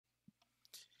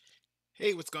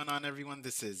Hey, what's going on, everyone?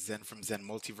 This is Zen from Zen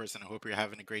Multiverse, and I hope you're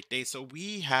having a great day. So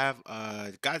we have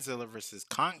a Godzilla versus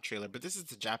Kong trailer, but this is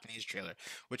the Japanese trailer,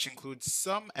 which includes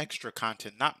some extra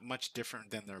content, not much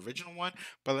different than the original one.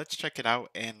 But let's check it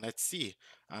out and let's see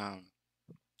um,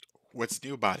 what's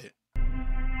new about it.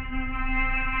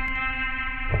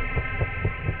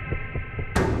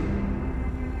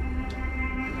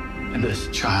 And this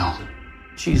child,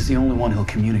 she's the only one he'll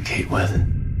communicate with.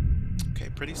 Okay,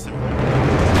 pretty simple.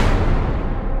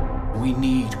 We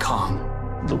need Kong.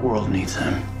 The world needs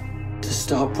him to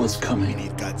stop what's We coming.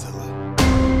 need Godzilla.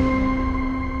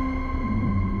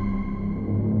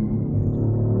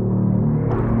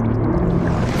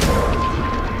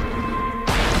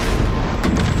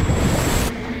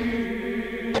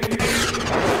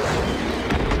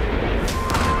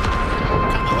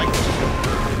 Kinda like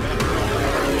this.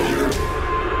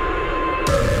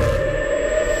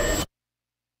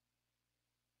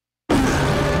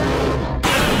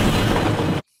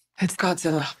 It's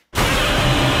Godzilla.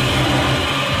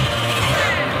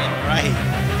 Right.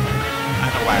 I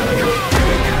know why I like it.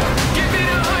 Give it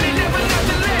 100, never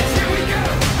nothing less. Here we go.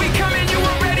 We coming, you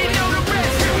already know the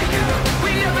rest. Here we go.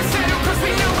 We never settle 'cause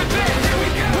we know it best. Here we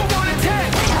go. Who wanna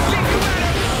test? Think about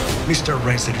it. Mr.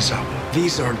 Racer is up.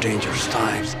 These are dangerous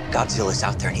times. Godzilla's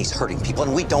out there and he's hurting people,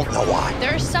 and we don't know why.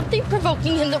 There is something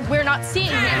provoking him that we're not seeing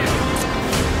here.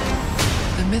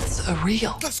 The myths are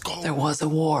real. Let's go. There was a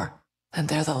war, and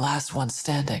they're the last ones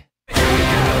standing.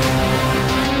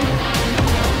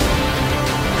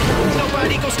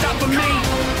 Nobody gon' stop for me.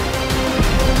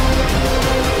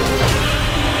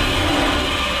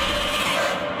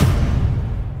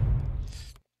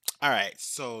 All right,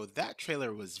 so that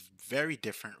trailer was very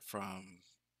different from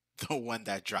the one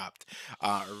that dropped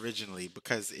originally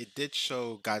because it did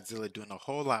show Godzilla doing a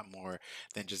whole lot more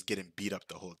than just getting beat up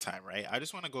the whole time, right? I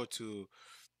just want to go to,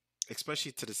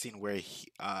 especially to the scene where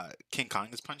King Kong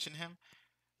is punching him.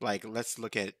 Like, let's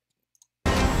look at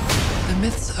The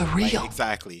myths are real.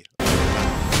 exactly.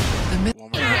 The myth- One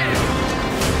more time.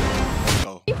 Let's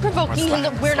go. Provoking him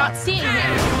that we're not seeing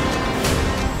here.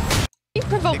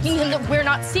 Provoking him that we're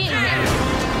not seeing here.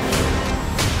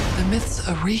 The myths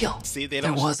are real. See, they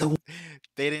There don't. was a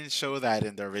They didn't show that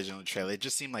in the original trailer. It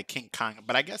just seemed like King Kong.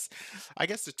 But I guess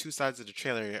the two sides of the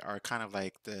trailer are kind of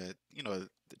like the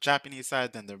Japanese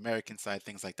side, then the American side,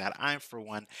 things like that. I'm for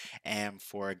one am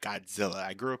for Godzilla.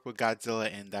 I grew up with Godzilla,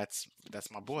 and that's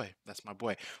my boy. That's my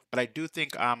boy. But I do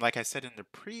think, like I said in the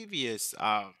previous,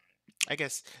 I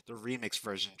guess the remix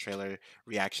version trailer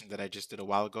reaction that I just did a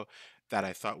while ago, that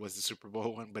I thought was the Super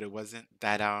Bowl one, but it wasn't.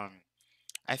 That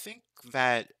I think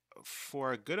that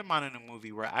for a good amount of the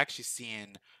movie, we're actually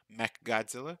seeing Mech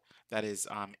Godzilla that is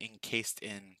encased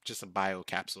in just a bio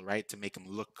capsule, right, to make him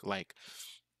look like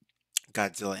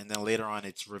Godzilla. And then later on,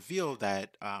 it's revealed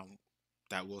that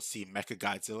that we'll see Mecha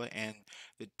Godzilla, and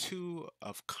the two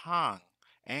of Kong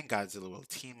and Godzilla will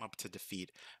team up to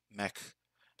defeat Mecha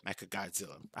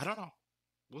Godzilla. I don't know.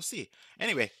 We'll see.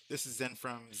 Anyway, this is Zen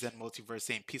from Zen Multiverse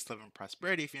saying peace, love, and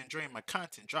prosperity. If you're enjoying my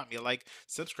content, drop me a like,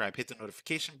 subscribe, hit the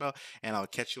notification bell, and I'll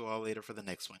catch you all later for the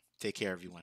next one. Take care, everyone.